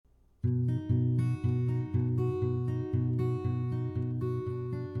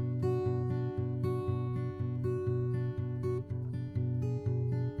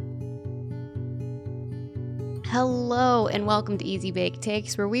Hello and welcome to Easy Bake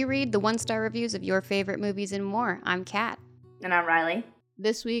Takes, where we read the one-star reviews of your favorite movies and more. I'm Kat. And I'm Ryley.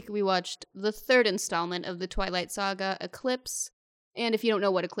 This week we watched the third installment of the Twilight saga, Eclipse. And if you don't know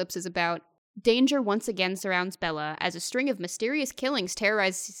what Eclipse is about, danger once again surrounds Bella as a string of mysterious killings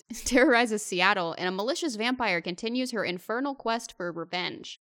terrorizes Seattle, and a malicious vampire continues her infernal quest for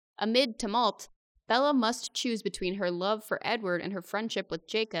revenge. Amid tumult, Bella must choose between her love for Edward and her friendship with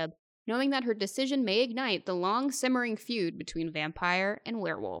Jacob, knowing that her decision may ignite the long-simmering feud between vampire and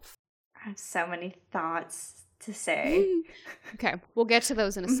werewolf. I have so many thoughts to say. Okay, we'll get to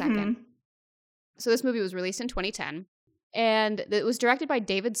those in a second. So this movie was released in 2010, and it was directed by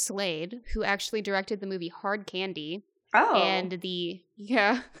David Slade, who actually directed the movie Hard Candy. Oh. And the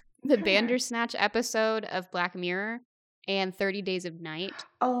Bandersnatch episode of Black Mirror and 30 Days of Night.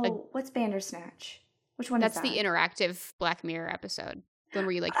 Oh, what's Bandersnatch? Which one is that? That's the interactive Black Mirror episode. The one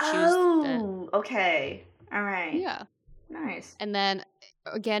where you choose okay. All right. Yeah. Nice. And then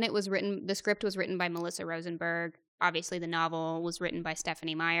again, the script was written by Melissa Rosenberg. Obviously the novel was written by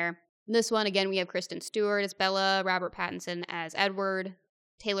Stephanie Meyer. This one, again, we have Kristen Stewart as Bella, Robert Pattinson as Edward,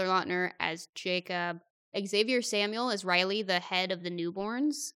 Taylor Lautner as Jacob, Xavier Samuel as Riley, the head of the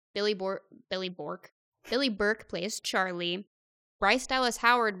newborns, Billy Burke plays Charlie, Bryce Dallas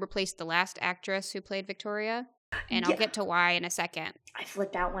Howard replaced the last actress who played Victoria, and I'll get to why in a second. I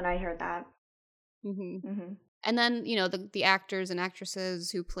flipped out when I heard that. And then, the actors and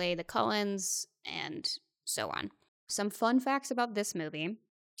actresses who play the Cullens and so on. Some fun facts about this movie.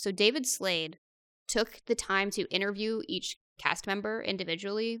 So David Slade took the time to interview each cast member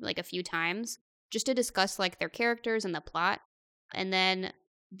individually, a few times, just to discuss, their characters and the plot. And then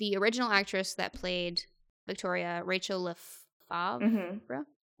the original actress that played Victoria, Rachel Lefevre,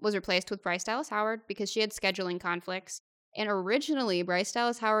 was replaced with Bryce Dallas Howard because she had scheduling conflicts. And originally, Bryce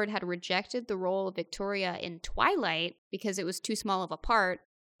Dallas Howard had rejected the role of Victoria in Twilight because it was too small of a part,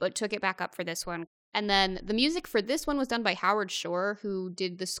 but took it back up for this one. And then the music for this one was done by Howard Shore, who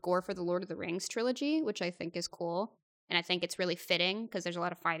did the score for the Lord of the Rings trilogy, which I think is cool. And I think it's really fitting because there's a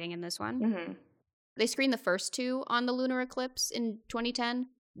lot of fighting in this one. They screened the first two on the lunar eclipse in 2010.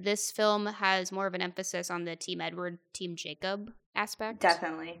 This film has more of an emphasis on the Team Edward, Team Jacob aspect.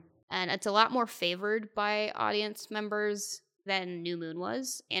 Definitely. And it's a lot more favored by audience members than New Moon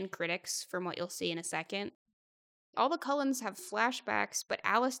was, and critics, from what you'll see in a second. All the Cullens have flashbacks, but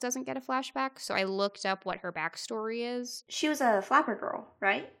Alice doesn't get a flashback, so I looked up what her backstory is. She was a flapper girl,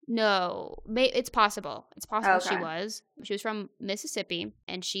 right? No, it's possible. It's possible Okay. she was. She was from Mississippi,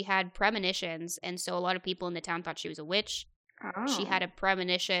 and she had premonitions, and so a lot of people in the town thought she was a witch. Oh. She had a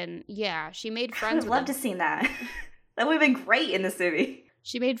premonition. Yeah, she made I friends would with love to see that. That would have been great in this movie.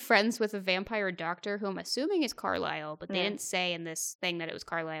 She made friends with a vampire doctor who I'm assuming is Carlisle, but they didn't say in this thing that it was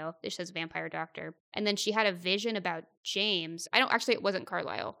Carlisle. It says vampire doctor. And then she had a vision about James. It wasn't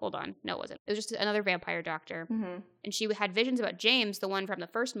Carlisle. Hold on. No, it wasn't. It was just another vampire doctor. And she had visions about James, the one from the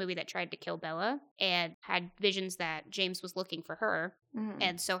first movie that tried to kill Bella, and had visions that James was looking for her.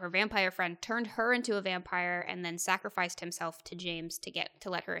 And so her vampire friend turned her into a vampire and then sacrificed himself to James to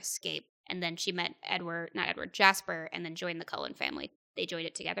let her escape. And then she met Jasper, and then joined the Cullen family. They joined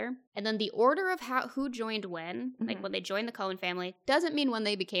it together. And then the order of who joined when, when they joined the Cullen family, doesn't mean when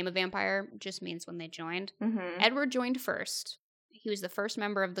they became a vampire, just means when they joined. Edward joined first. He was the first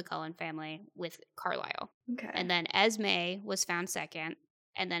member of the Cullen family with Carlisle. Okay. And then Esme was found second.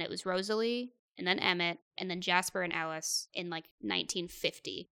 And then it was Rosalie, and then Emmett, and then Jasper and Alice in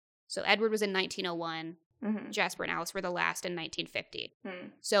 1950. So Edward was in 1901. Jasper and Alice were the last in 1950.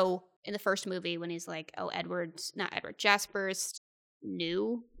 So in the first movie, when he's Jasper's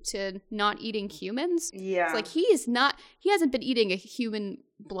new to not eating humans. Yeah. It's he hasn't been eating a human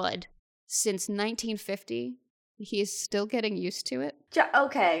blood since 1950. He is still getting used to it.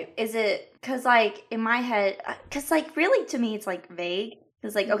 Okay, is it, because, in my head, because, really, to me, it's, vague.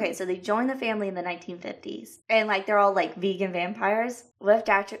 Because, okay, so they joined the family in the 1950s. And, they're all, vegan vampires. What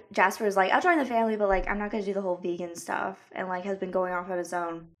if Jasper's I'll join the family, but, I'm not going to do the whole vegan stuff. And, has been going off on his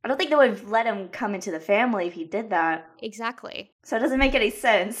own. I don't think they would have let him come into the family if he did that. Exactly. So it doesn't make any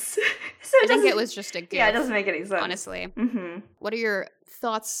sense. I think it was just a goof. Yeah, it doesn't make any sense. Honestly. What are your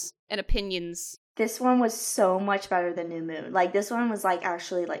thoughts and opinions? This one was so much better than New Moon. This one was,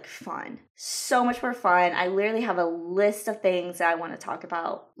 actually, fun. So much more fun. I literally have a list of things that I want to talk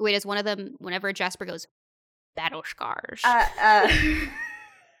about. Wait, is one of them, whenever Jasper goes, battle scars? Well,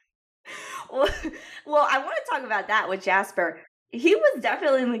 I want to talk about that with Jasper. He was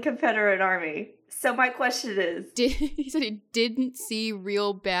definitely in the Confederate Army. So my question is... He said he didn't see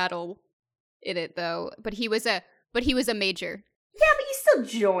real battle in it, though. But he was a major. Yeah, but you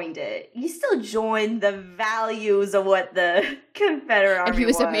still joined it. You still joined the values of what the Confederate Army was. And he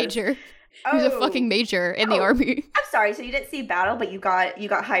was a major. He was a fucking major in the army. I'm sorry, so you didn't see battle, but you got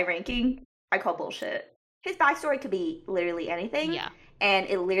high ranking? I call bullshit. His backstory could be literally anything. Yeah. And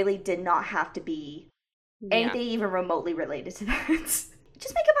it literally did not have to be anything even remotely related to that.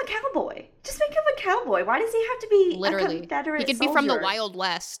 Just make him a cowboy. Just make him a cowboy. Why does he have to be literally a Confederate He could soldier? be from the Wild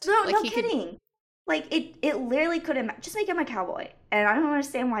West. No, no kidding. Like, it literally couldn't... Just make him a cowboy. And I don't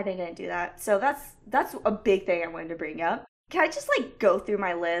understand why they didn't do that. So that's a big thing I wanted to bring up. Can I just, like, go through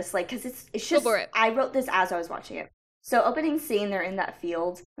my list? Like, because it's just... Go for it. I wrote this as I was watching it. So, opening scene, they're in that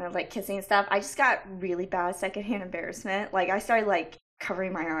field, and they're, like, kissing and stuff. I just got really bad secondhand embarrassment. Like, I started, like,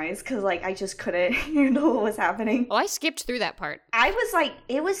 covering my eyes, because, like, I just couldn't handle what was happening. Oh, I skipped through that part. I was, like,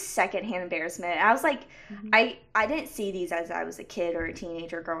 it was secondhand embarrassment. I was, like, I didn't see these as I was a kid or a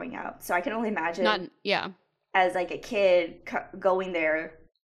teenager growing up. So, I can only imagine... As, like, a kid going there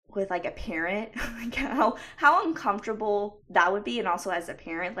with, like, a parent. Like, how uncomfortable that would be. And also as a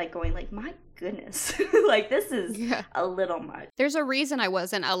parent, like, going, like, my goodness, like, this is a little much. There's a reason I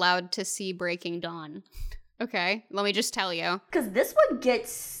wasn't allowed to see Breaking Dawn. Okay, let me just tell you. Because this one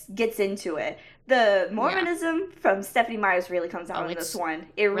gets into it. The Mormonism from Stephenie Meyers really comes out in this one.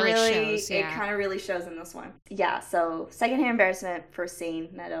 It really shows, it kind of really shows in this one. Yeah, so secondhand embarrassment, first scene,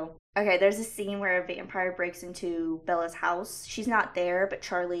 Meadow. Okay, there's a scene where a vampire breaks into Bella's house. She's not there, but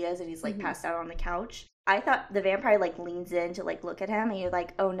Charlie is, and he's, like, passed out on the couch. I thought the vampire, like, leans in to, like, look at him, and you're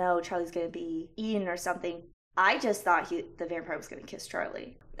like, oh no, Charlie's gonna be eaten or something. I just thought the vampire was gonna kiss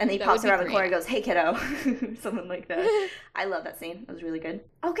Charlie. And then he pops around the corner and goes, hey, kiddo. Something like that. I love that scene. It was really good.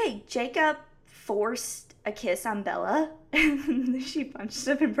 Okay, Jacob forced a kiss on Bella, and she punched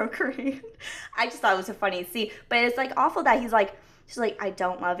him and broke her hand. I just thought it was a funny scene. But it's, like, awful that she's like, I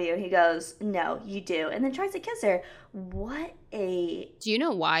don't love you. He goes, no, you do. And then tries to kiss her. What a... Do you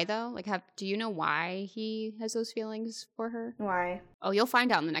know why, though? Like, do you know why he has those feelings for her? Why? Oh, you'll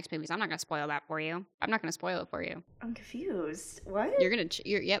find out in the next movies. I'm not going to spoil that for you. I'm not going to spoil it for you. I'm confused. What?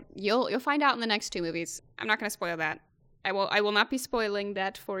 Yep. You'll find out in the next two movies. I'm not going to spoil that. I will not be spoiling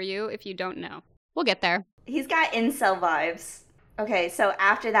that for you if you don't know. We'll get there. He's got incel vibes. Okay, so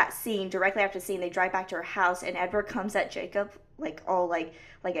after that scene, directly after the scene, they drive back to her house, and Edward comes at Jacob, like, all, like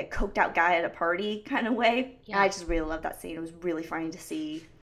a coked out guy at a party kind of way. Yeah. And I just really love that scene. It was really funny to see.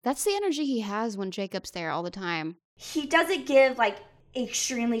 That's the energy he has when Jacob's there all the time. He doesn't give, like,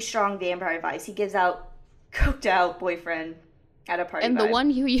 extremely strong vampire vibes. He gives out coked out boyfriend at a party. And vibe.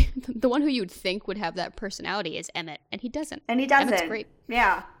 the one who you'd think would have that personality is Emmett, and he doesn't. Emmett's great.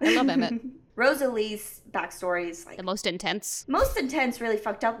 Yeah. I love Emmett. Rosalie's backstory is, like, the most intense, really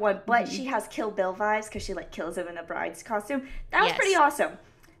fucked up one, but she has Kill Bill vibes because she, like, kills him in a bride's costume. That was pretty awesome.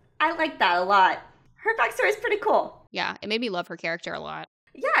 I like that a lot. Her backstory is pretty cool. Yeah, it made me love her character a lot.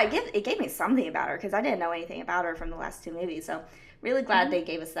 Yeah, it gave me something about her because I didn't know anything about her from the last two movies, so really glad they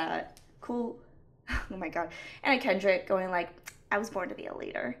gave us that. Cool. Oh my god. Anna Kendrick going, like, I was born to be a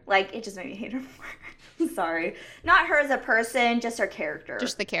leader. Like, it just made me hate her more. Sorry. Not her as a person, just her character.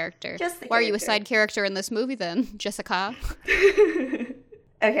 Just the character. Why are you a side character in this movie then, Jessica?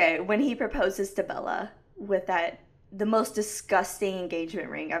 Okay, when he proposes to Bella with the most disgusting engagement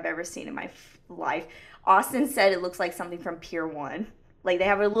ring I've ever seen in my life. Austin said it looks like something from Pier 1. Like, they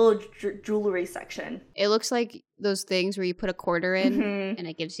have a little jewelry section. It looks like those things where you put a quarter in, and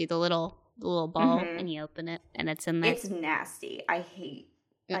it gives you the little ball, and you open it, and it's in there. It's nasty. I hate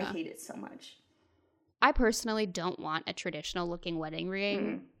it so much. I personally don't want a traditional looking wedding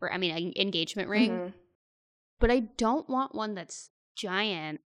ring, an engagement ring, but I don't want one that's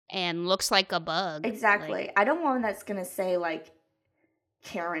giant and looks like a bug. Exactly. Like, I don't want one that's gonna say, like,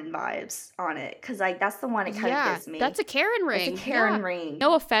 Karen vibes on it, because, like, that's the one it kind of gives me. That's a Karen ring. It's a Karen ring.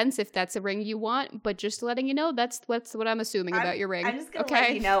 No offense if that's a ring you want, but just letting you know that's what I'm assuming about your ring. I'm just gonna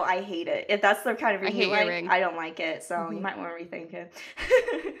let you know I hate it. If that's the kind of ring you like, ring. I don't like it, so you might want to rethink it.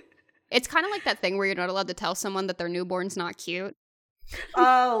 It's kind of like that thing where you're not allowed to tell someone that their newborn's not cute.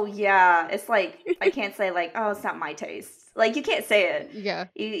 Oh, yeah. It's like, I can't say, like, oh, it's not my taste. Like, you can't say it. Yeah.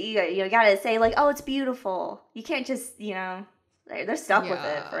 You gotta say, like, oh, it's beautiful. You can't just, they're stuck with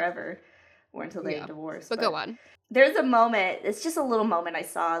it forever. Or until they divorce. But go on. There's a moment, it's just a little moment I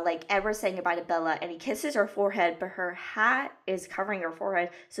saw, like, Edward saying goodbye to Bella, and he kisses her forehead, but her hat is covering her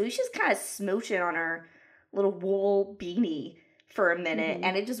forehead, so he's just kind of smooching on her little wool beanie for a minute,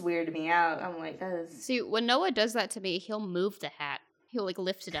 and it just weirded me out. I'm like, that is... See, when Noah does that to me, he'll move the hat. He'll, like,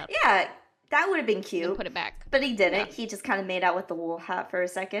 lift it up. Yeah, that would have been cute. And put it back. But he didn't. Yeah. He just kind of made out with the wool hat for a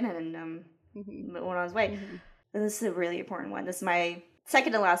second, and then went on his way. And this is a really important one. This is my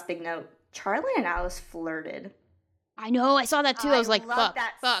second to last big note. Charlie and Alice flirted. I know, I saw that too. I was like, fuck.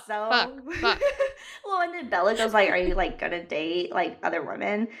 Well, and then Bella goes like, are you like gonna date like other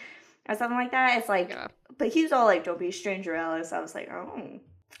women or something like that? It's like, but he was all like, don't be a stranger, Alice. I was like, okay.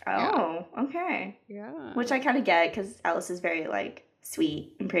 Yeah. Which I kind of get because Alice is very like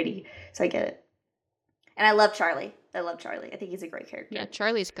sweet and pretty, so I get it. And I love Charlie. I think he's a great character. Yeah,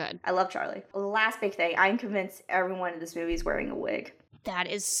 Charlie's good. I love Charlie. Well, the last big thing, I'm convinced everyone in this movie is wearing a wig. That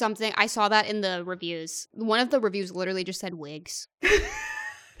is something, I saw that in the reviews. One of the reviews literally just said wigs.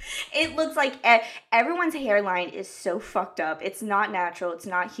 It looks like everyone's hairline is so fucked up. It's not natural. It's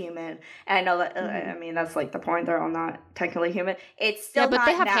not human. And I know that, I mean, that's like the point. They're all not technically human. It's still not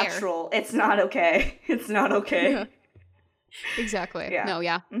natural. Hair. It's not okay. It's not okay. Yeah. Exactly. Yeah. No,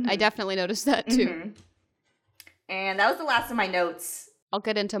 yeah. Mm-hmm. I definitely noticed that too. Mm-hmm. And that was the last of my notes. I'll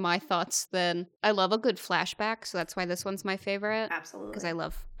get into my thoughts then. I love a good flashback, so that's why this one's my favorite. Absolutely. Because I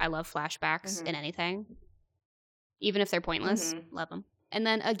love flashbacks in anything. Even if they're pointless. Love them. And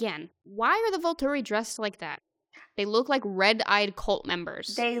then again, why are the Volturi dressed like that? They look like red-eyed cult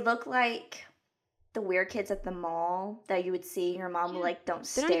members. They look like the weird kids at the mall that you would see and your mom would like, don't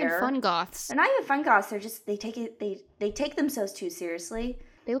stare. They're not even fun goths. They're not even fun goths. They're just, they take themselves too seriously.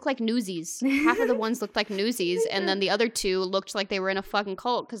 They look like newsies. Half of the ones looked like newsies, and then the other two looked like they were in a fucking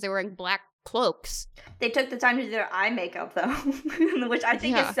cult because they were wearing black cloaks. They took the time to do their eye makeup, though, which I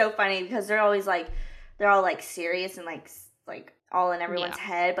think is so funny because they're always like, they're all like serious and like all in everyone's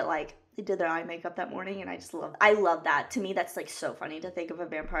head, but like they did their eye makeup that morning, and I love that. To me, that's like so funny to think of a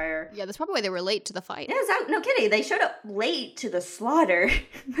vampire. Yeah, that's probably why they were late to the fight. Yeah, no kidding. They showed up late to the slaughter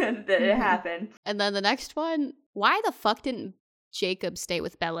that it happened. And then the next one, why the fuck didn't Jacob stay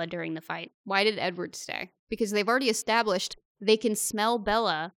with Bella during the fight? Why did Edward stay? Because they've already established they can smell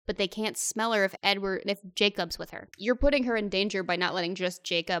Bella, but they can't smell her if Jacob's with her. You're putting her in danger by not letting just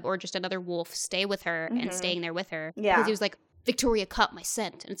Jacob or just another wolf stay with her and staying there with her. Yeah. Because he was like, Victoria caught my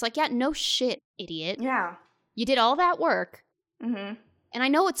scent. And it's like, yeah, no shit, idiot. Yeah. You did all that work. Mm-hmm. And I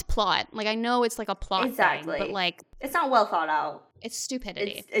know it's plot. Like, I know it's like a plot thing, but like... It's not well thought out. It's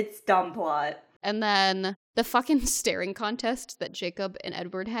stupidity. It's dumb plot. And then the fucking staring contest that Jacob and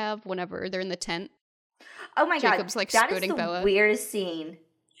Edward have whenever they're in the tent. Oh my God. Jacob's like that scooting is the Bella. Weirdest scene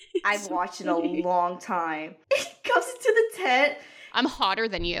I've watched in a long time. He comes into the tent. I'm hotter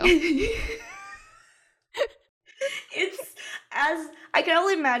than you. It's as I can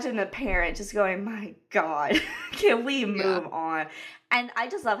only imagine a parent just going, my God, can we move on? And I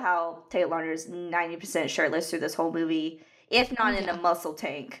just love how Taylor Lautner's 90% shirtless through this whole movie, if not in a muscle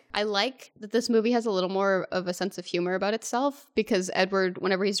tank. I like that this movie has a little more of a sense of humor about itself, because Edward,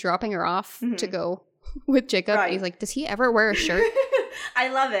 whenever he's dropping her off to go with Jacob, he's like, does he ever wear a shirt? I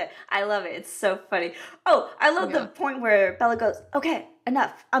love it. It's so funny. Oh, I love the point where Bella goes, okay,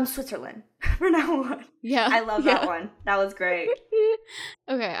 enough. I'm Switzerland from now on. Yeah. I love that one. That was great.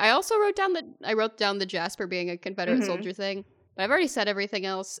 Okay. I also wrote down the Jasper being a Confederate soldier thing, but I've already said everything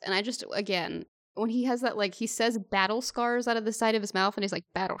else. And I just, again, when he has that, like, he says battle scars out of the side of his mouth, and he's like,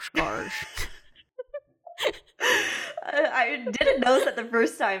 battle scars. I didn't notice that the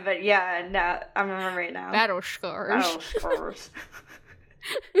first time, but yeah, now I'm remembering now. Battle scars. Battle scars.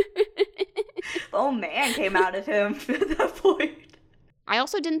 The old man came out of him at that point. I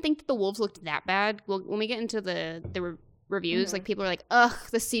also didn't think that the wolves looked that bad. Well, when we get into the reviews, like, people are like, ugh,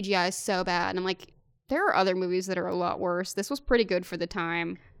 the CGI is so bad. And I'm like, there are other movies that are a lot worse. This was pretty good for the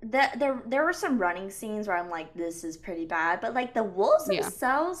time. There were some running scenes where I'm like, this is pretty bad. But, like, the wolves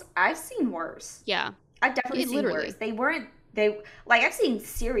themselves, I've seen worse. Yeah. I've definitely seen worse. I've seen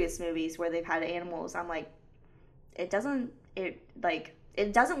serious movies where they've had animals. I'm like, it doesn't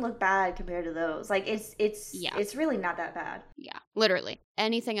look bad compared to those. Like, it's really not that bad. Yeah, literally.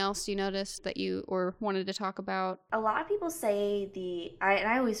 Anything else you noticed that you or wanted to talk about? A lot of people say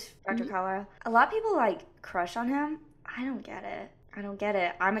I always, Dr. Carlisle, a lot of people, like, crush on him. I don't get it.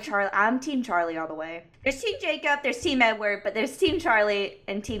 I'm Team Charlie all the way. There's Team Jacob, there's Team Edward, but there's Team Charlie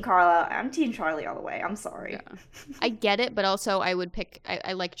and Team Carlisle. I'm Team Charlie all the way. I'm sorry. Yeah. I get it, but also I would pick,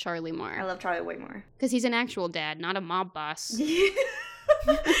 I like Charlie more. I love Charlie way more. Because he's an actual dad, not a mob boss.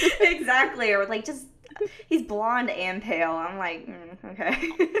 Exactly. Or, like, just, he's blonde and pale. I'm like, okay.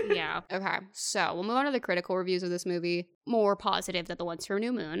 Yeah. Okay. So we'll move on to the critical reviews of this movie. More positive than the ones from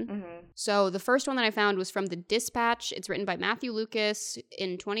New Moon. Mm-hmm. So the first one that I found was from The Dispatch. It's written by Matthew Lucas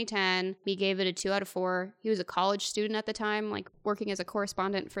in 2010. He gave it a 2 out of 4. He was a college student at the time, like working as a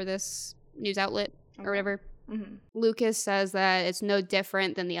correspondent for this news outlet or whatever. Mm-hmm. Lucas says that it's no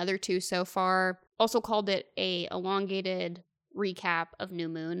different than the other two so far. Also called it a elongated recap of New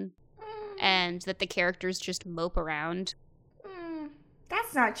Moon. And that the characters just mope around.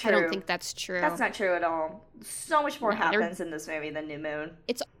 That's not true. I don't think that's true. That's not true at all. So much more happens in this movie than New Moon.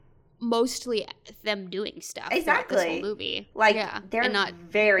 It's mostly them doing stuff. Exactly. This whole movie. Like, they're and not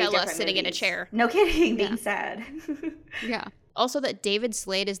very Bella different sitting movies. in a chair. No kidding, being sad. Yeah. Also that David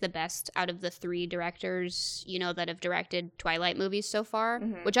Slade is the best out of the 3 directors, that have directed Twilight movies so far,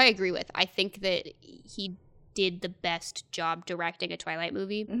 which I agree with. I think that he did the best job directing a Twilight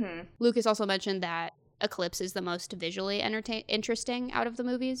movie. Lucas also mentioned that Eclipse is the most visually interesting out of the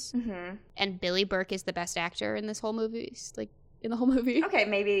movies. And Billy Burke is the best actor in this whole movie, in the whole movie. Okay,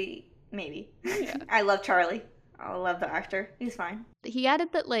 maybe. Yeah. I love Charlie. I love the actor. He's fine. He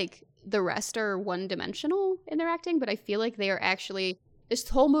added that, the rest are one-dimensional in their acting, but I feel like they are actually... This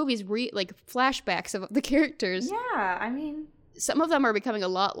whole movie's flashbacks of the characters. Yeah, I mean... Some of them are becoming a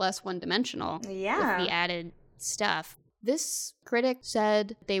lot less one-dimensional. Yeah. With the added stuff. This critic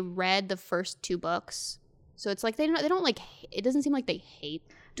said they read the first 2 books. So it's they don't it doesn't seem like they hate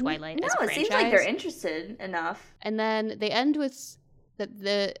Twilight as a franchise. No, it seems like they're interested enough. And then they end with that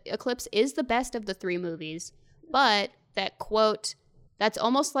the Eclipse is the best of the 3 movies, but that, quote, that's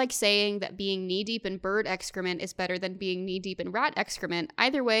almost like saying that being knee-deep in bird excrement is better than being knee-deep in rat excrement.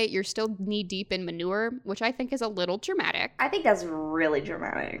 Either way, you're still knee-deep in manure, which I think is a little dramatic. I think that's really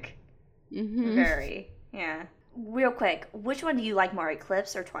dramatic. Very. Yeah. Real quick, which one do you like more,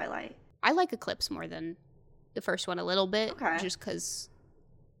 Eclipse or Twilight? I like Eclipse more than the first one a little bit. Okay. Just because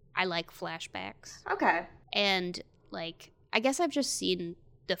I like flashbacks. Okay. And, I guess I've just seen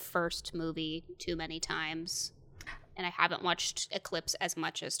the first movie too many times. And I haven't watched Eclipse as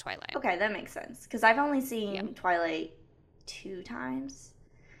much as Twilight. Okay, that makes sense. Because I've only seen Twilight 2 times.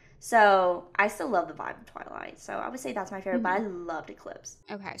 So I still love the vibe of Twilight. So I would say that's my favorite, but I loved Eclipse.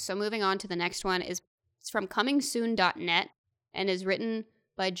 Okay, so moving on to the next one it's from comingsoon.net and is written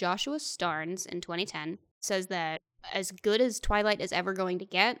by Joshua Starnes in 2010. It says that as good as Twilight is ever going to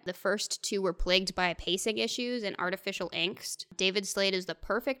get, the first 2 were plagued by pacing issues and artificial angst. David Slade is the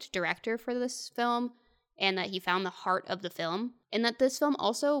perfect director for this film, and that he found the heart of the film, and that this film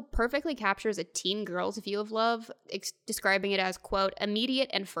also perfectly captures a teen girl's view of love, describing it as, quote, immediate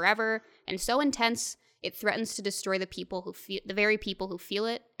and forever, and so intense it threatens to destroy the very people who feel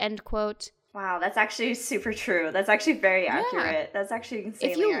it, end quote. Wow, that's actually super true. That's actually very accurate. That's actually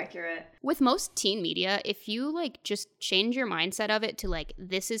insanely accurate. With most teen media, if you just change your mindset of it to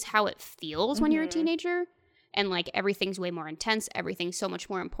this is how it feels when you're a teenager, and everything's way more intense, everything's so much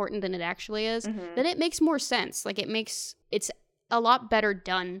more important than it actually is, then it makes more sense. It's a lot better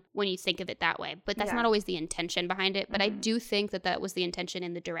done when you think of it that way. But that's not always the intention behind it. But I do think that was the intention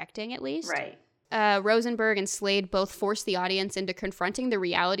in the directing, at least. Right. Rosenberg and Slade both force the audience into confronting the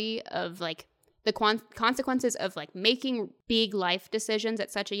reality of the consequences of making big life decisions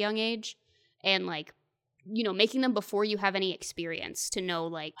at such a young age, and making them before you have any experience to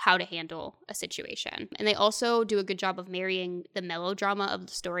know how to handle a situation. And they also do a good job of marrying the melodrama of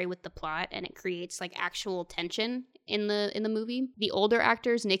the story with the plot, and it creates actual tension in the movie. The older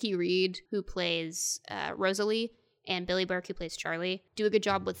actors, Nikki Reed, who plays Rosalie, and Billy Burke, who plays Charlie, do a good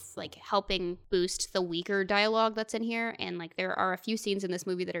job with helping boost the weaker dialogue that's in here. And there are a few scenes in this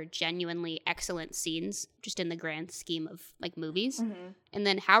movie that are genuinely excellent scenes, just in the grand scheme of movies. And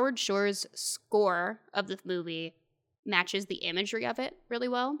then Howard Shore's score of the movie matches the imagery of it really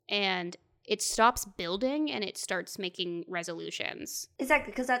well, and it stops building and it starts making resolutions.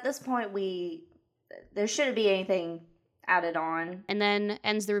 Exactly, because at this point there shouldn't be anything added on. And then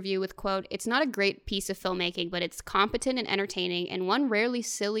ends the review with, quote, it's not a great piece of filmmaking, but it's competent and entertaining, and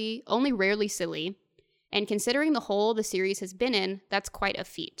only rarely silly. And considering the hole the series has been in, that's quite a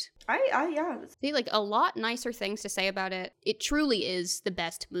feat. Yeah. See, a lot nicer things to say about it. It truly is the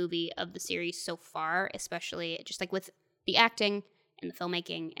best movie of the series so far, especially just with the acting and the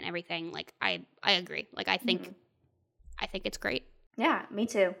filmmaking and everything. I agree. I think it's great. Yeah, me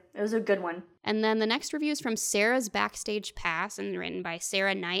too. It was a good one. And then the next review is from Sarah's Backstage Pass and written by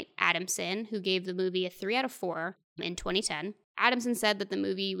Sarah Knight Adamson, who gave the movie a 3 out of 4 in 2010. Adamson said that the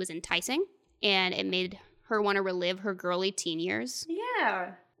movie was enticing and it made her want to relive her girly teen years.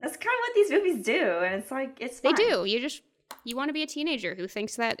 Yeah, that's kind of what these movies do, and it's fine. They do. You want to be a teenager who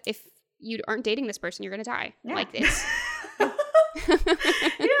thinks that if you aren't dating this person, you're going to die. Yeah. It's...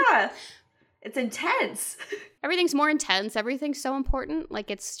 Yeah. It's intense. Everything's more intense. Everything's so important.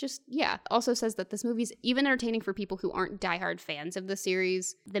 It's just, yeah. Also says that this movie's even entertaining for people who aren't diehard fans of the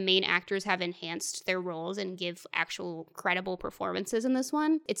series. The main actors have enhanced their roles and give actual credible performances in this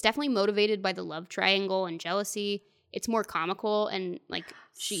one. It's definitely motivated by the love triangle and jealousy. it's more comical, and like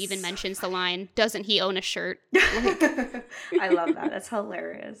she even mentions the line, "Doesn't he own a shirt?" I love that. That's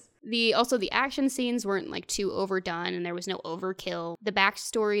hilarious. The action scenes weren't like too overdone, and there was no overkill. The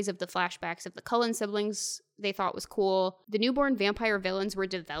backstories of the flashbacks of the Cullen siblings they thought was cool. The newborn vampire villains were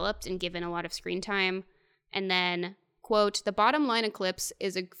developed and given a lot of screen time. And then, quote, "The bottom line, Eclipse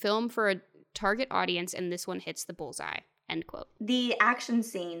is a film for a target audience, and this one hits the bullseye," end quote. The action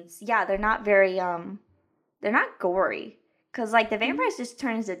scenes, yeah, they're not very they're not gory, because like the vampires just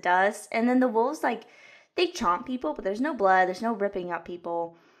turn into dust, and then the wolves, like, they chomp people, but there's no blood, there's no ripping up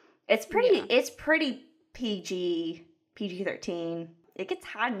people. It's pretty PG-13. It gets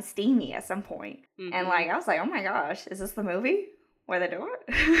hot and steamy at some point. And like I was like, oh my gosh, is this the movie where they do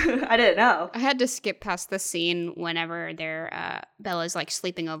it? I didn't know. I had to skip past the scene whenever Bella's like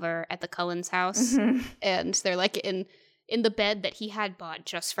sleeping over at the Cullen's house, and they're like in the bed that he had bought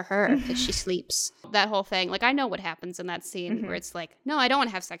just for her because she sleeps. That whole thing, like, I know what happens in that scene where it's like, no, I don't want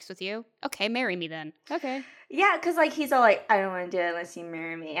to have sex with you. Okay, marry me then. Okay. Yeah, because like he's all like, I don't want to do it unless you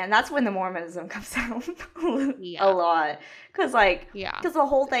marry me, and that's when the Mormonism comes out a lot. Because because the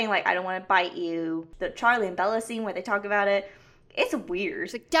whole thing, like, I don't want to bite you. The Charlie and Bella scene where they talk about it, it's weird.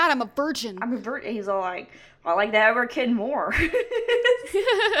 She's like, Dad, I'm a virgin. I'm a virgin. He's all like, I like that ever kid more.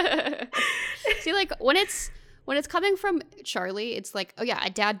 See, like, when it's coming from Charlie, it's like, oh yeah, a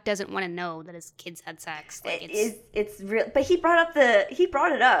dad doesn't want to know that his kids had sex. Like, it's real, but he brought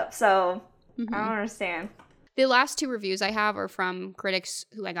it up, so I don't understand. The last two reviews I have are from critics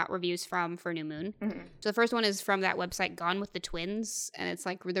who I got reviews from for New Moon. So the first one is from that website Gone with the Twins, and it's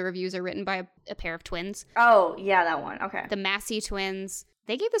like the reviews are written by a pair of twins. Oh, yeah, that one. Okay. The Massey twins.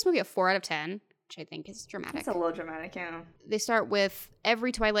 They gave this movie a 4 out of 10, which I think is dramatic. It's a little dramatic, yeah. They start with,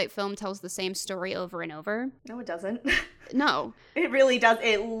 every Twilight film tells the same story over and over. No, it doesn't. No. It really does.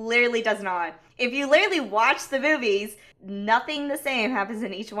 It literally does not. If you literally watch the movies, nothing the same happens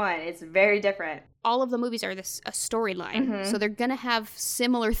in each one. It's very different. All of the movies are a storyline, so they're gonna have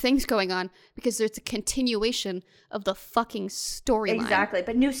similar things going on because there's a continuation of the fucking storyline. Exactly,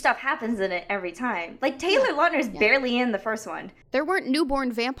 but new stuff happens in it every time. Like, Taylor Lautner's barely in the first one. There weren't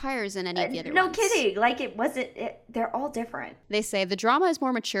newborn vampires in any of the other ones. No kidding. Like, they're all different. They say the drama is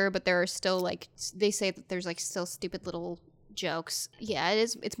more mature, but there are still, like, they say that there's, like, still stupid little jokes. Yeah,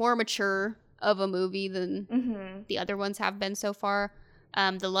 it's more mature of a movie than the other ones have been so far.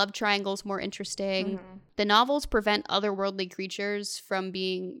 The love triangle's more interesting. The novels prevent otherworldly creatures from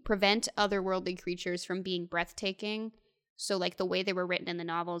being breathtaking. So, like, the way they were written in the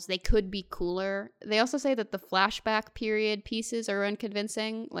novels, they could be cooler. They also say that the flashback period pieces are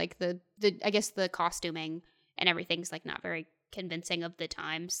unconvincing. Like, I guess the costuming and everything's, like, not very convincing of the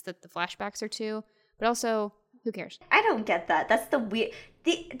times that the flashbacks are to. But also, who cares? I don't get that. That's the weird...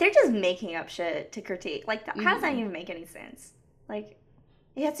 They're just making up shit to critique. Like, how does that even make any sense? Like...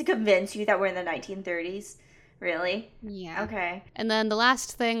 He has to convince you that we're in the 1930s. Really? Yeah. Okay. And then the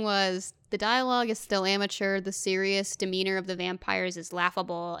last thing was, the dialogue is still amateur, the serious demeanor of the vampires is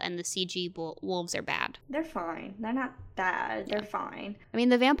laughable, and the CG wolves are bad. They're fine. They're not bad. They're fine. I mean,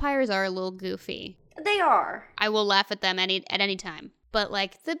 the vampires are a little goofy. They are. I will laugh at them at any time. But,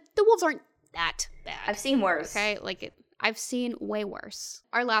 like, the wolves aren't that bad. I've seen worse. Okay? Like, I've seen way worse.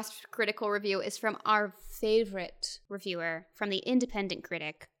 Our last critical review is from our favorite reviewer, from the independent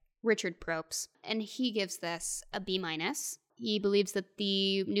critic, Richard Propes, and he gives this a B-. He believes that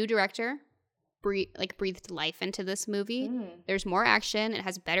the new director breathed life into this movie. There's more action, it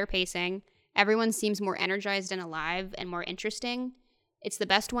has better pacing, everyone seems more energized and alive and more interesting. It's the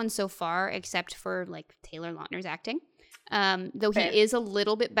best one so far, except for, like, Taylor Lautner's acting. Though he is a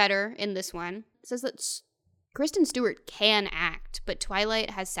little bit better in this one. It says that Kristen Stewart can act, but Twilight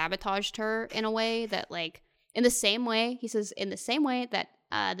has sabotaged her in a way that, like, in the same way that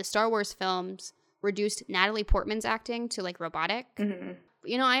the Star Wars films reduced Natalie Portman's acting to, like, robotic.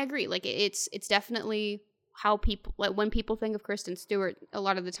 You know, I agree. Like, it's definitely how people, like, when people think of Kristen Stewart, a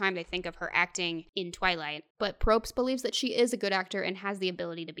lot of the time they think of her acting in Twilight. But Propes believes that she is a good actor and has the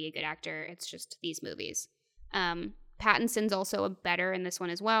ability to be a good actor. It's just these movies. Pattinson's also better in this one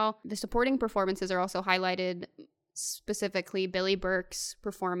as well. The supporting performances are also highlighted, specifically Billy Burke's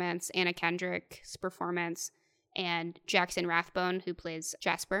performance, Anna Kendrick's performance, and Jackson Rathbone, who plays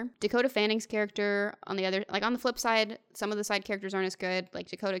Jasper. Dakota Fanning's character, on the flip side, some of the side characters aren't as good. Like,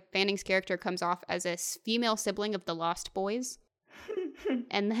 Dakota Fanning's character comes off as a female sibling of the Lost Boys.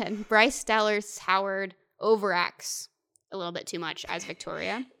 And then Bryce Dallas Howard overacts a little bit too much as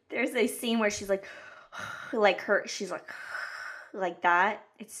Victoria. There's a scene where she's like she's like that.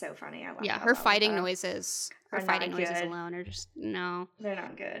 It's so funny. I love her fighting noises. Her fighting noises alone are just, no. They're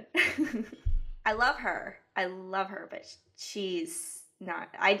not good. I love her, but she's not.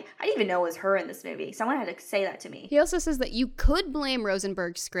 I didn't even know it was her in this movie. Someone had to say that to me. He also says that you could blame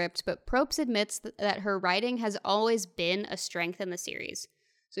Rosenberg's script, but Probst admits that her writing has always been a strength in the series.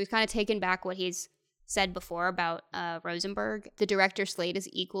 So he's kind of taken back what he's said before about Rosenberg. The director Slade is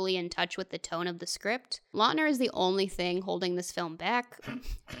equally in touch with the tone of the script. Lautner is the only thing holding this film back,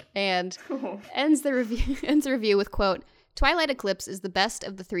 and ends the review with, quote, Twilight Eclipse is the best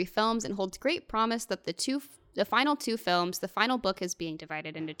of the 3 films and holds great promise that the final 2 films, the final book is being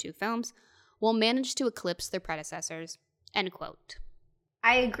divided into 2 films, will manage to eclipse their predecessors, end quote.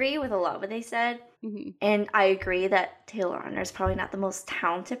 I agree with a lot of what they said, and I agree that Taylor Lautner is probably not the most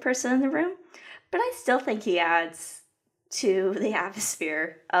talented person in the room, but I still think he adds to the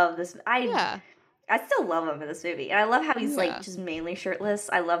atmosphere of this. I still love him in this movie, and I love how he's like just mainly shirtless.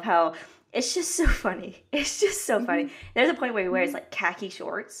 I love how it's just so funny. It's just so funny. There's a point where he wears like khaki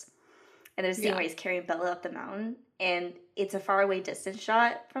shorts, and there's a scene where he's carrying Bella up the mountain, and it's a faraway distance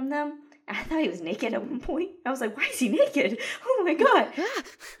shot from them. And I thought he was naked at one point. I was like, why is he naked? Oh my God.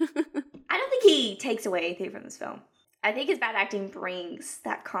 I don't think he takes away anything from this film. I think his bad acting brings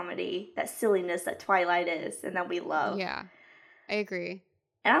that comedy, that silliness that Twilight is, and that we love. Yeah, I agree.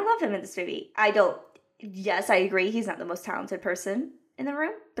 And I love him in this movie. I agree he's not the most talented person in the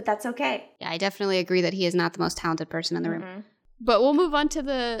room, but that's okay. Yeah, I definitely agree that he is not the most talented person in the room. But we'll move on to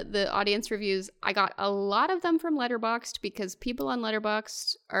the audience reviews. I got a lot of them from Letterboxd because people on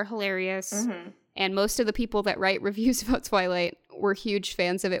Letterboxd are hilarious. And most of the people that write reviews about Twilight were huge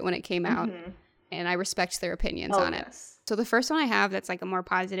fans of it when it came out. And I respect their opinions on it. So the first one I have that's like a more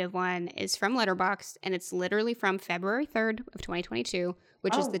positive one is from Letterboxd, and it's literally from February 3rd of 2022,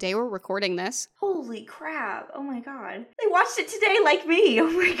 which is the day we're recording this. Holy crap. Oh my God. They watched it today like me. Oh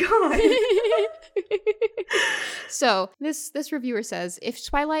my God. So this reviewer says, if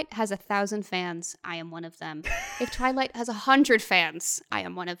Twilight has 1,000 fans, I am one of them. If Twilight has 100 fans, I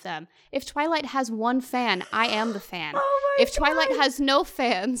am one of them. If Twilight has 1 fan, I am the fan. Oh my if Twilight God. has no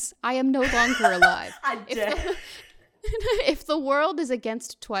fans, I am no longer alive. I'm dead. If the world is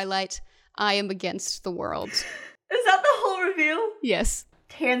against Twilight, I am against the world. Is that the whole review? Yes.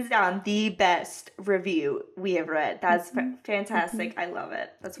 Hands down, the best review we have read. That's fantastic. I love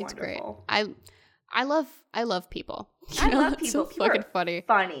it. That's wonderful. Great. I love people. I love people. So People fucking are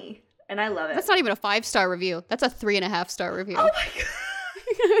funny, and I love it. That's not even a 5-star review. That's a 3.5-star review. Oh my God.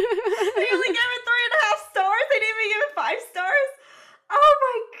 They only gave it 3.5 stars. They didn't even give it 5 stars. Oh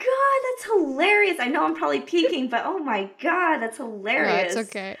my God, that's hilarious. I know I'm probably peeking, but oh my God, that's hilarious. No, it's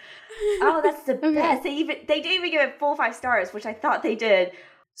okay. Oh, that's the best. They didn't even give it full 5 stars, which I thought they did.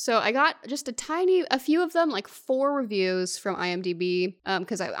 So I got just a few of them, like 4 reviews from IMDb,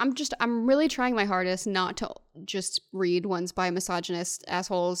 because I'm really trying my hardest not to just read ones by misogynist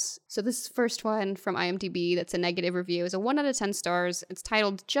assholes. So this first one from IMDb that's a negative review is a 1 out of 10 stars. It's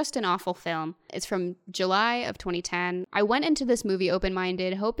titled Just an Awful Film. It's from July of 2010. I went into this movie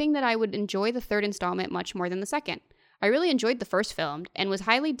open-minded, hoping that I would enjoy the 3rd installment much more than the 2nd. I really enjoyed the first film and was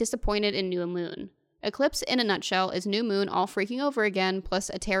highly disappointed in New Moon. Eclipse, in a nutshell, is New Moon all freaking over again,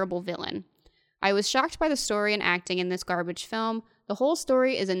 plus a terrible villain. I was shocked by the story and acting in this garbage film. The whole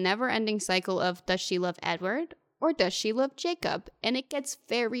story is a never-ending cycle of does she love Edward or does she love Jacob? And it gets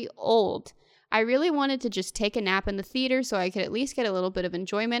very old. I really wanted to just take a nap in the theater so I could at least get a little bit of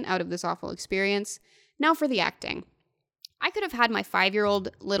enjoyment out of this awful experience. Now for the acting. I could have had my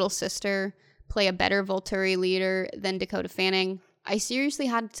 5-year-old little sister play a better Volturi leader than Dakota Fanning. I seriously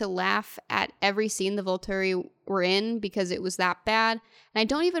had to laugh at every scene the Volturi were in because it was that bad, and I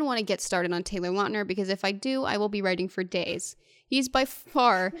don't even want to get started on Taylor Lautner because if I do, I will be writing for days. He's by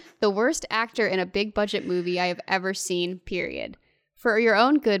far the worst actor in a big-budget movie I have ever seen, period. For your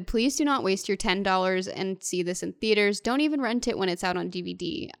own good, please do not waste your $10 and see this in theaters. Don't even rent it when it's out on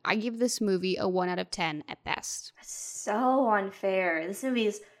DVD. I give this movie a 1 out of 10 at best. That's so unfair. This movie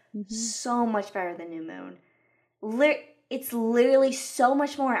is so much better than New Moon. It's literally so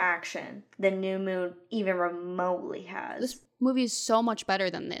much more action than New Moon even remotely has. This movie is so much better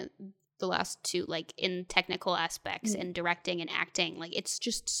than the last 2, like, in technical aspects and directing and acting. Like, it's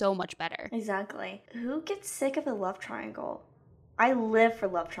just so much better. Exactly. Who gets sick of the love triangle? I live for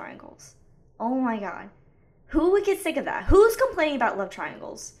love triangles. Oh my God. Who would get sick of that? Who's complaining about love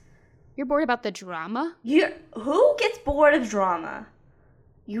triangles? You're bored about the drama? Who gets bored of drama?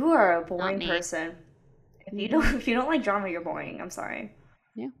 You are a boring person. If you don't like drama, you're boring. I'm sorry.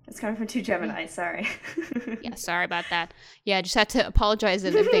 Yeah. It's coming from 2 Geminis. Sorry. Yeah, sorry about that. Yeah, I just had to apologize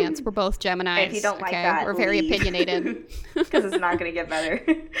in advance. We're both Geminis. If you don't like that, we're very opinionated. Because it's not going to get better.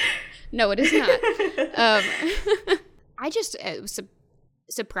 No, it is not. I just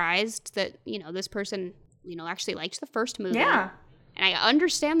surprised that, this person, actually liked the first movie. Yeah. And I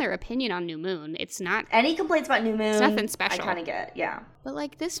understand their opinion on New Moon. It's not... Any complaints about New Moon, it's nothing special. I kind of get, yeah. But,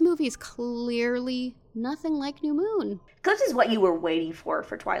 like, this movie is clearly nothing like New Moon. Eclipse is what you were waiting for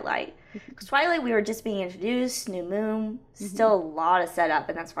Twilight. Because Twilight, we were just being introduced. New Moon, still a lot of setup,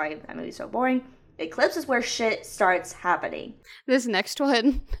 and that's why that movie's so boring. Eclipse is where shit starts happening. This next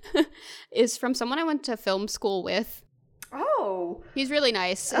one is from someone I went to film school with. Oh. He's really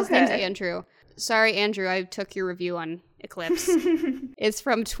nice. His name's Andrew. Sorry, Andrew, I took your review on Eclipse. It's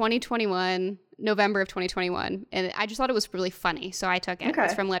from 2021, November of 2021, and I just thought it was really funny, so I took it. Okay.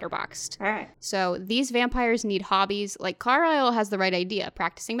 It's from Letterboxd. All right. So, these vampires need hobbies. Like, Carlisle has the right idea,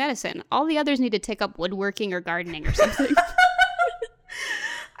 practicing medicine. All the others need to take up woodworking or gardening or something.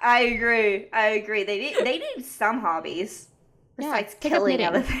 I agree. They need some hobbies besides killing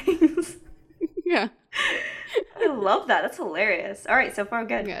other things. Yeah. I love that. That's hilarious. All right, so far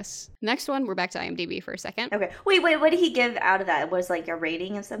good. Yes. Next one, we're back to IMDb for a second. Okay. Wait, what did he give out of that? It was like a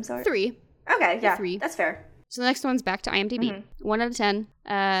rating of some sort? 3. Okay, yeah. 3. That's fair. So the next one's back to IMDb. 1 out of 10.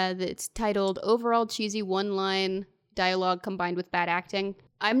 It's titled Overall Cheesy One-Line Dialogue Combined with Bad Acting.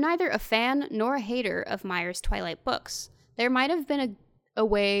 I'm neither a fan nor a hater of Meyer's Twilight books. There might have been a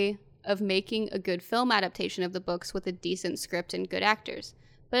way of making a good film adaptation of the books with a decent script and good actors,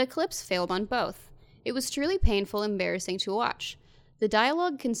 but Eclipse failed on both. It was truly painful and embarrassing to watch. The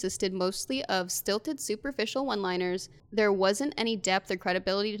dialogue consisted mostly of stilted, superficial one-liners. There wasn't any depth or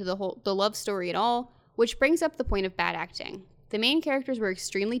credibility to the love story at all, which brings up the point of bad acting. The main characters were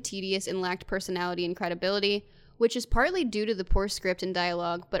extremely tedious and lacked personality and credibility, which is partly due to the poor script and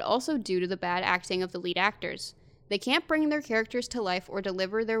dialogue, but also due to the bad acting of the lead actors. They can't bring their characters to life or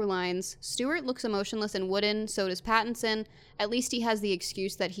deliver their lines. Stewart looks emotionless and wooden, so does Pattinson. At least he has the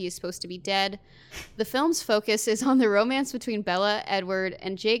excuse that he is supposed to be dead. The film's focus is on the romance between Bella, Edward,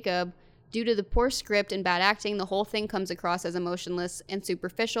 and Jacob. Due to the poor script and bad acting, the whole thing comes across as emotionless and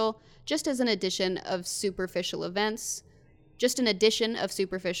superficial, just an addition of superficial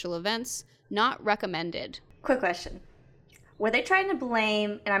events. Not recommended. Quick question. Were they trying to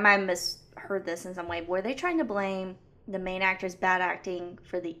blame, and I might have misheard this in some way, were they trying to blame the main actor's bad acting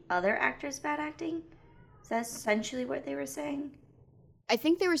for the other actor's bad acting? Is that essentially what they were saying? I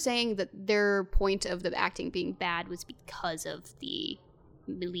think they were saying that their point of the acting being bad was because of the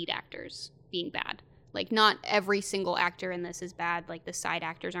lead actors being bad. Like, not every single actor in this is bad. Like, the side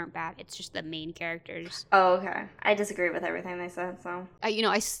actors aren't bad. It's just the main characters. Oh, okay. I disagree with everything they said, so.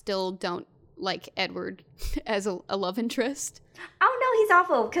 I still don't like Edward as a love interest. Oh, no, he's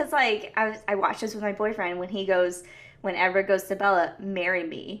awful. Because, like, I watched this with my boyfriend when Edward goes to Bella, marry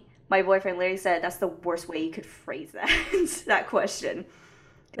me. My boyfriend literally said that's the worst way you could phrase that question.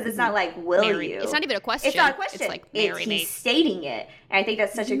 Because it's not like, will you? It's not even a question. It's not a question. It's like, marry me. He's stating it. And I think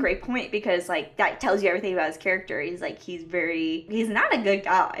that's such a great point because, like, that tells you everything about his character. He's like, he's not a good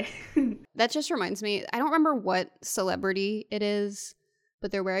guy. That just reminds me, I don't remember what celebrity it is,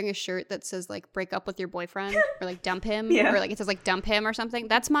 but they're wearing a shirt that says, like, break up with your boyfriend or, like, dump him. Yeah. Or, like, it says, like, dump him or something.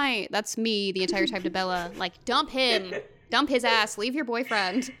 That's me the entire time to Bella. Like, dump him. Dump his ass. Leave your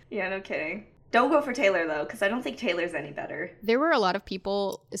boyfriend. Yeah, no kidding. Don't go for Taylor, though, because I don't think Taylor's any better. There were a lot of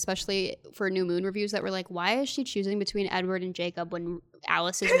people, especially for New Moon reviews, that were like, why is she choosing between Edward and Jacob when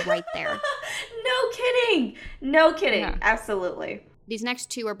Alice is right there? No kidding. Yeah. Absolutely. These next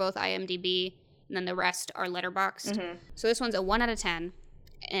two are both IMDb, and then the rest are Letterboxd. Mm-hmm. So this one's a 1 out of 10,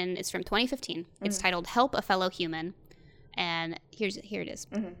 and it's from 2015. Mm-hmm. It's titled Help a Fellow Human. And here it is.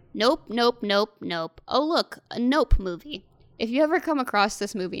 Mm-hmm. Nope. Oh, look, a Nope movie. If you ever come across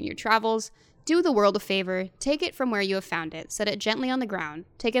this movie in your travels, do the world a favor, take it from where you have found it, set it gently on the ground,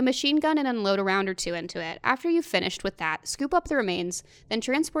 take a machine gun and unload a round or two into it. After you've finished with that, scoop up the remains, then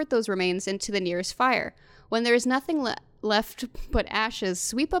transport those remains into the nearest fire. When there is nothing left but ashes,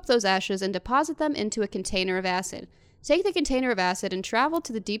 sweep up those ashes and deposit them into a container of acid. Take the container of acid and travel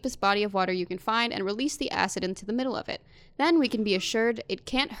to the deepest body of water you can find and release the acid into the middle of it. Then we can be assured it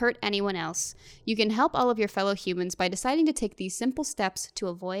can't hurt anyone else. You can help all of your fellow humans by deciding to take these simple steps to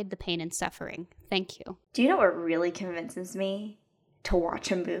avoid the pain and suffering. Thank you. Do you know what really convinces me to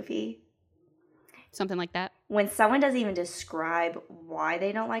watch a movie? Something like that? When someone doesn't even describe why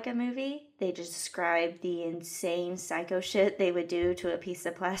they don't like a movie, they just describe the insane psycho shit they would do to a piece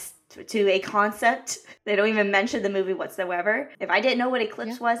of plastic, to a concept. They don't even mention the movie whatsoever. If I didn't know what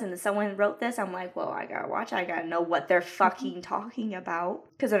Eclipse was and someone wrote this, I'm like, well, I gotta watch. I gotta know what they're fucking talking about.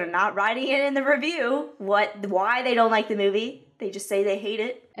 Because they're not writing it in the review. Why they don't like the movie. They just say they hate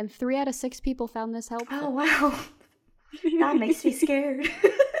it. And 3 out of 6 people found this helpful. Oh, wow. That makes me scared.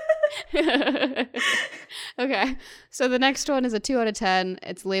 Okay, so the next one is a 2 out of 10.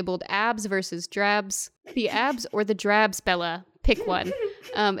 It's labeled abs versus drabs. The abs or the drabs, Bella? Pick one.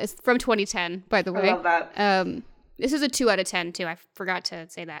 It's from 2010, by the way. I love that. This is a 2 out of 10, too. I forgot to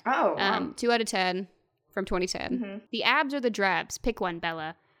say that. Oh, wow. 2 out of 10 from 2010. Mm-hmm. The abs or the drabs? Pick one,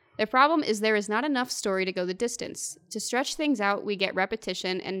 Bella. The problem is there is not enough story to go the distance. To stretch things out, we get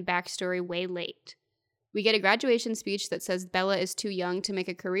repetition and backstory way late. We get a graduation speech that says Bella is too young to make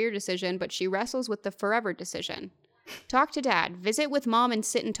a career decision, but she wrestles with the forever decision. Talk to dad, visit with mom and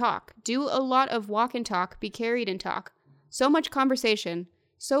sit and talk. Do a lot of walk and talk, be carried and talk. So much conversation.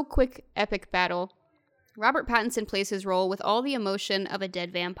 So quick, epic battle. Robert Pattinson plays his role with all the emotion of a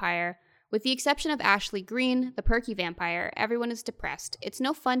dead vampire. With the exception of Ashley Greene, the perky vampire, everyone is depressed. It's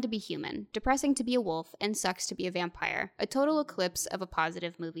no fun to be human, depressing to be a wolf, and sucks to be a vampire. A total eclipse of a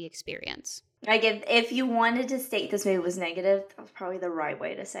positive movie experience. Like, if you wanted to state this movie was negative, that was probably the right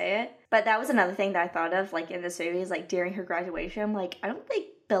way to say it. But that was another thing that I thought of, like, in this movie, is, like, during her graduation, I'm like, I don't think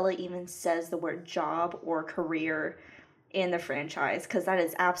Bella even says the word job or career in the franchise, because that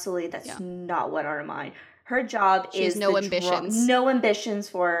is absolutely, that's not what on her mind. Her job is no ambitions. No ambitions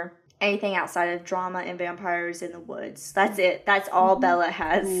for anything outside of drama and vampires in the woods. That's it. That's all Bella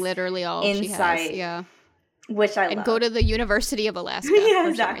has. Literally all insight, she has. Yeah. Which I love. And go to the University of Alaska. Yeah,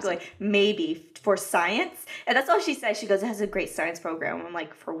 exactly. Maybe for science. And that's all she says. She goes, it has a great science program. I'm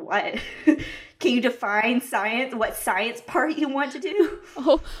like, for what? Can you define science? What science part you want to do?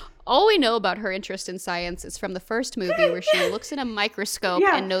 Oh, all we know about her interest in science is from the first movie where she looks in a microscope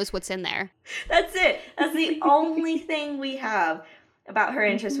and knows what's in there. That's it. That's the only thing we have about her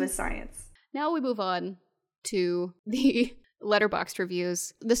interest with science. Now we move on to the Letterboxd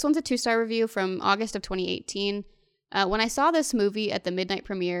reviews. This one's a 2-star review from August of 2018. When I saw this movie at the midnight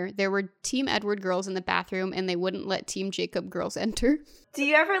premiere, there were Team Edward girls in the bathroom and they wouldn't let Team Jacob girls enter. Do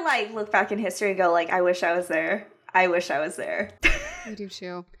you ever like look back in history and go like, I wish I was there? I wish I was there. I do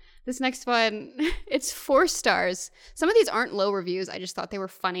too. This next one, it's 4 stars. Some of these aren't low reviews. I just thought they were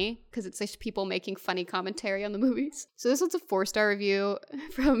funny because it's just people making funny commentary on the movies. So this one's a 4-star review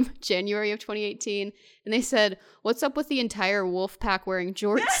from January of 2018. And they said, what's up with the entire wolf pack wearing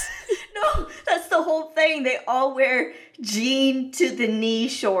jorts? No, that's the whole thing. They all wear jean to the knee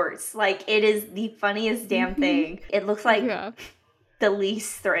shorts. Like, it is the funniest damn thing. It looks like the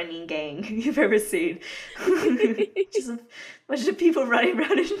least threatening gang you've ever seen. Just a bunch of people running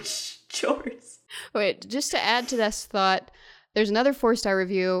around in shorts. Wait, just to add to this thought, there's another 4-star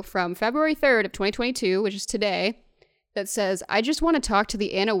review from February 3rd of 2022, which is today, that says, I just want to talk to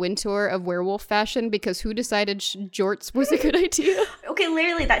the Anna Wintour of werewolf fashion because who decided jorts was a good idea? Okay,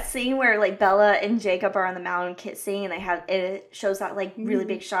 literally that scene where like Bella and Jacob are on the mountain kissing and they have, it shows that like really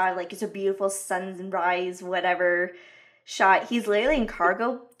big shot, like it's a beautiful sunrise, whatever shot. He's literally in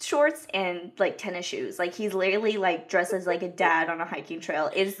cargo shorts and like tennis shoes. Like he's literally like dressed as like a dad on a hiking trail.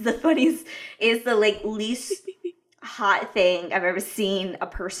 It's the funniest, it's the like least hot thing I've ever seen a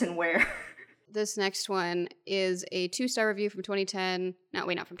person wear. This next one is a 2-star review from 2010. No,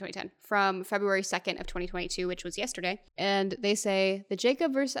 wait, not from 2010. From February 2nd of 2022, which was yesterday. And they say, the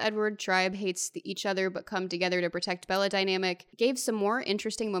Jacob versus Edward tribe hates each other but come together to protect Bella dynamic. Gave some more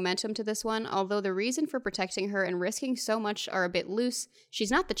interesting momentum to this one, although the reason for protecting her and risking so much are a bit loose. She's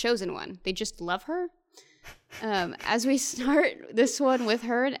not the chosen one. They just love her. As we start this one with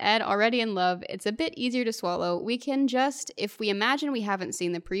her and Ed already in love, it's a bit easier to swallow. We can just, if we imagine we haven't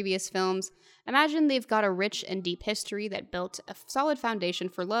seen the previous films, imagine they've got a rich and deep history that built a solid foundation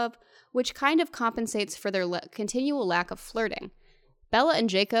for love, which kind of compensates for their continual lack of flirting. Bella and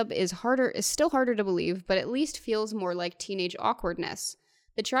Jacob is still harder to believe, but at least feels more like teenage awkwardness.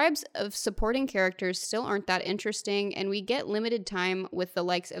 The tribes of supporting characters still aren't that interesting, and we get limited time with the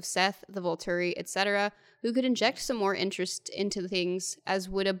likes of Seth, the Volturi, etc., who could inject some more interest into things, as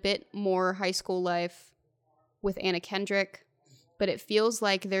would a bit more high school life with Anna Kendrick. But it feels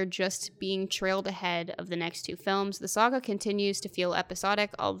like they're just being trailed ahead of the next 2 films. The saga continues to feel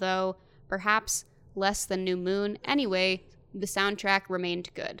episodic, although perhaps less than New Moon. Anyway, the soundtrack remained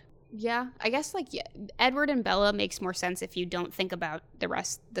good. Yeah, I guess Edward and Bella makes more sense if you don't think about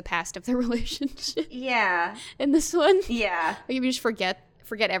the past of the relationship. Yeah. In this one. Yeah. Like if you just forget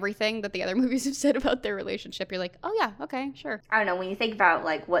everything that the other movies have said about their relationship, you're like, oh yeah, okay, sure. I don't know, when you think about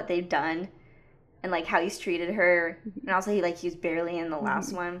like what they've done and like how he's treated her, and also he was barely in the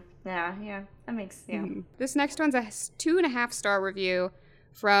last one. Yeah, that makes, This next one's a 2.5-star review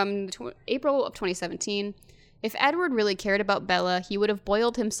from April of 2017. If Edward really cared about Bella, he would have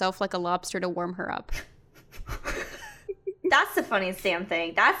boiled himself like a lobster to warm her up. That's the funniest damn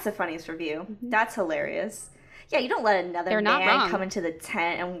thing. That's the funniest review. That's hilarious. Yeah, you don't let another They're not man wrong. come into the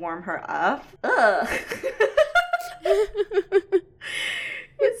tent and warm her up. Ugh.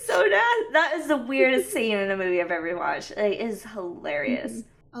 It's so nasty. That is the weirdest scene in a movie I've ever watched. It is hilarious.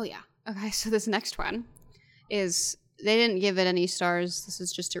 Oh, yeah. Okay, so this next one is, they didn't give it any stars. This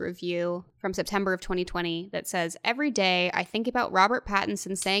is just a review from September of 2020 that says, every day I think about Robert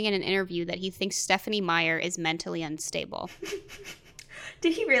Pattinson saying in an interview that he thinks Stephenie Meyer is mentally unstable.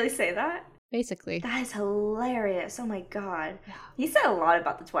 Did he really say that? Basically. That is hilarious. Oh my god. He said a lot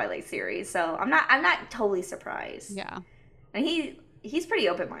about the Twilight series, so I'm not totally surprised. Yeah. And he's pretty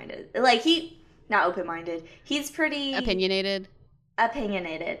open-minded. Not open-minded. He's pretty Opinionated.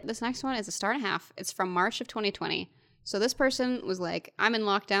 This next one is a star and a half. It's from March of 2020. So this person was like, I'm in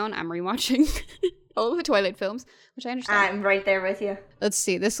lockdown. I'm rewatching all of the Twilight films, which I understand. I'm right there with you. Let's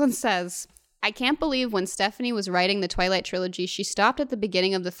see. This one says, I can't believe when Stephenie was writing the Twilight trilogy, she stopped at the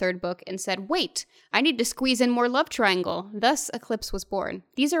beginning of the third book and said, wait, I need to squeeze in more love triangle. Thus, Eclipse was born.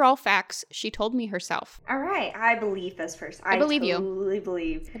 These are all facts. She told me herself. All right. I believe this person. I believe totally you.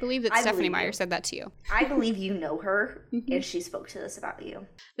 believe. I believe that Stephenie Meyer said that to you. I believe you know her, and she spoke to us about you.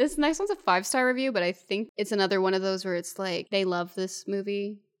 This next one's a 5-star review, but I think it's another one of those where it's like, they love this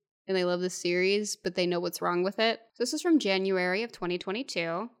movie and they love this series, but they know what's wrong with it. So this is from January of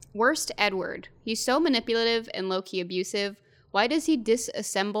 2022. Worst Edward. He's so manipulative and low-key abusive. Why does he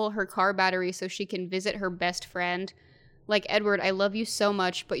disassemble her car battery so she can visit her best friend? Like, Edward, I love you so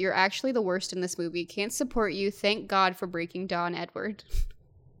much, but you're actually the worst in this movie. Can't support you. Thank God for Breaking Dawn, Edward.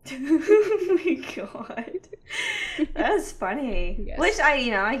 Oh my god. That's funny. Yes. Which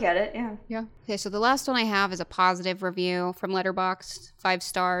I get it, yeah. Yeah. Okay, so the last one I have is a positive review from Letterboxd, 5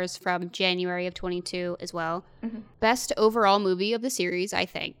 stars from January of 22 as well. Best overall movie of the series, I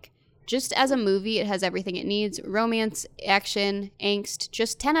think. Just as a movie, it has everything it needs. Romance, action, angst,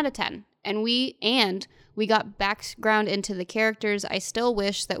 just 10 out of 10. And we got background into the characters. I still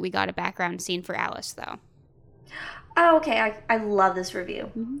wish that we got a background scene for Alice, though. Oh, okay. I love this review.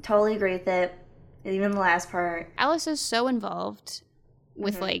 Totally agree with it. Even the last part. Alice is so involved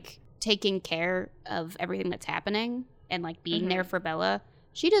with, like, taking care of everything that's happening and, like, being there for Bella.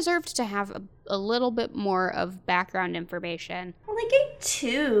 She deserved to have a little bit more of background information. Well, they gave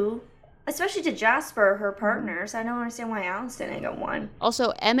 2, especially to Jasper, her partner, so I don't understand why Alice didn't get 1.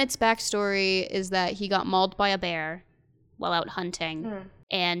 Also, Emmett's backstory is that he got mauled by a bear while out hunting.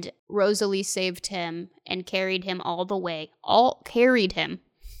 And Rosalie saved him and carried him all the way to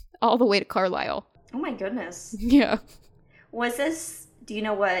Carlisle. Oh my goodness. Yeah. Was this, do you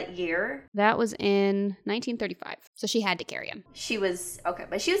know what year? That was in 1935. So she had to carry him. She was, okay,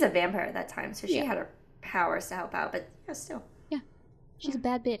 but she was a vampire at that time, so she had her powers to help out, but yeah, still. Yeah. She's a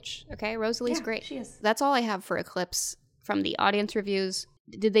bad bitch, okay? Rosalie's great. She is. That's all I have for Eclipse from the audience reviews.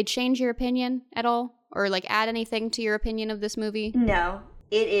 Did they change your opinion at all? Or, like, add anything to your opinion of this movie? No.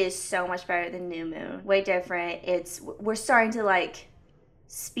 It is so much better than New Moon. Way different. We're starting to, like,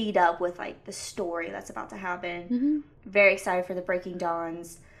 speed up with, like, the story that's about to happen. Very excited for the Breaking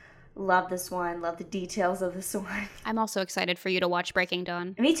Dawns. Love this one. Love the details of this one. I'm also excited for you to watch Breaking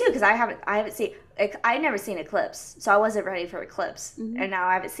Dawn. Me too, because I've never seen Eclipse, so I wasn't ready for Eclipse. And now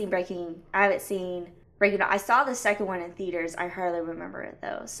I haven't seen Breaking Dawn. I saw the second one in theaters. I hardly remember it,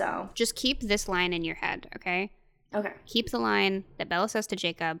 though, so. Just keep this line in your head, okay? Okay. Keep the line that Bella says to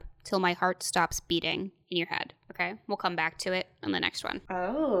Jacob, till my heart stops beating, in your head, okay? We'll come back to it on the next one.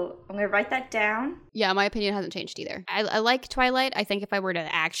 Oh, I'm going to write that down. Yeah, my opinion hasn't changed either. I like Twilight. I think if I were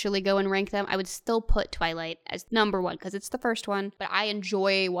to actually go and rank them, I would still put Twilight as number 1 because it's the first one, but I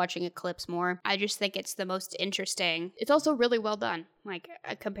enjoy watching Eclipse more. I just think it's the most interesting. It's also really well done, like,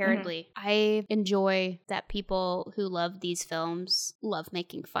 comparatively. I enjoy that people who love these films love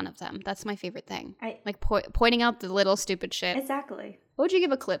making fun of them. That's my favorite thing. Pointing out the little stupid shit. Exactly. What would you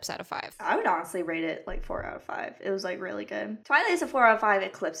give Eclipse out of 5? I would honestly rate it like 4 out of 5. It was like really good. Twilight is a 4 out of 5.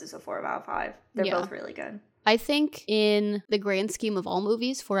 Eclipse is a 4 out of 5. They're both really good. I think in the grand scheme of all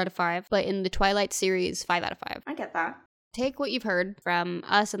movies, 4 out of 5. But in the Twilight series, 5 out of 5. I get that. Take what you've heard from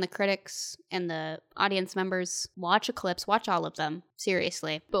us and the critics and the audience members. Watch Eclipse. Watch all of them.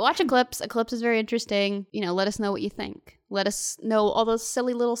 Seriously. But watch Eclipse. Eclipse is very interesting. Let us know what you think. Let us know all those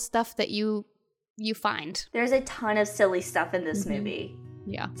silly little stuff that you find. There's a ton of silly stuff in this movie.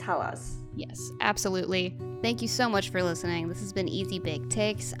 Yeah. Tell us. Yes, absolutely. Thank you so much for listening. This has been Easy Big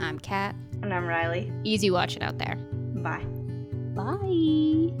Takes. I'm Kat. And I'm Ryley. Easy watching out there. Bye.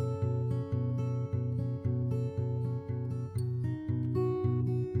 Bye.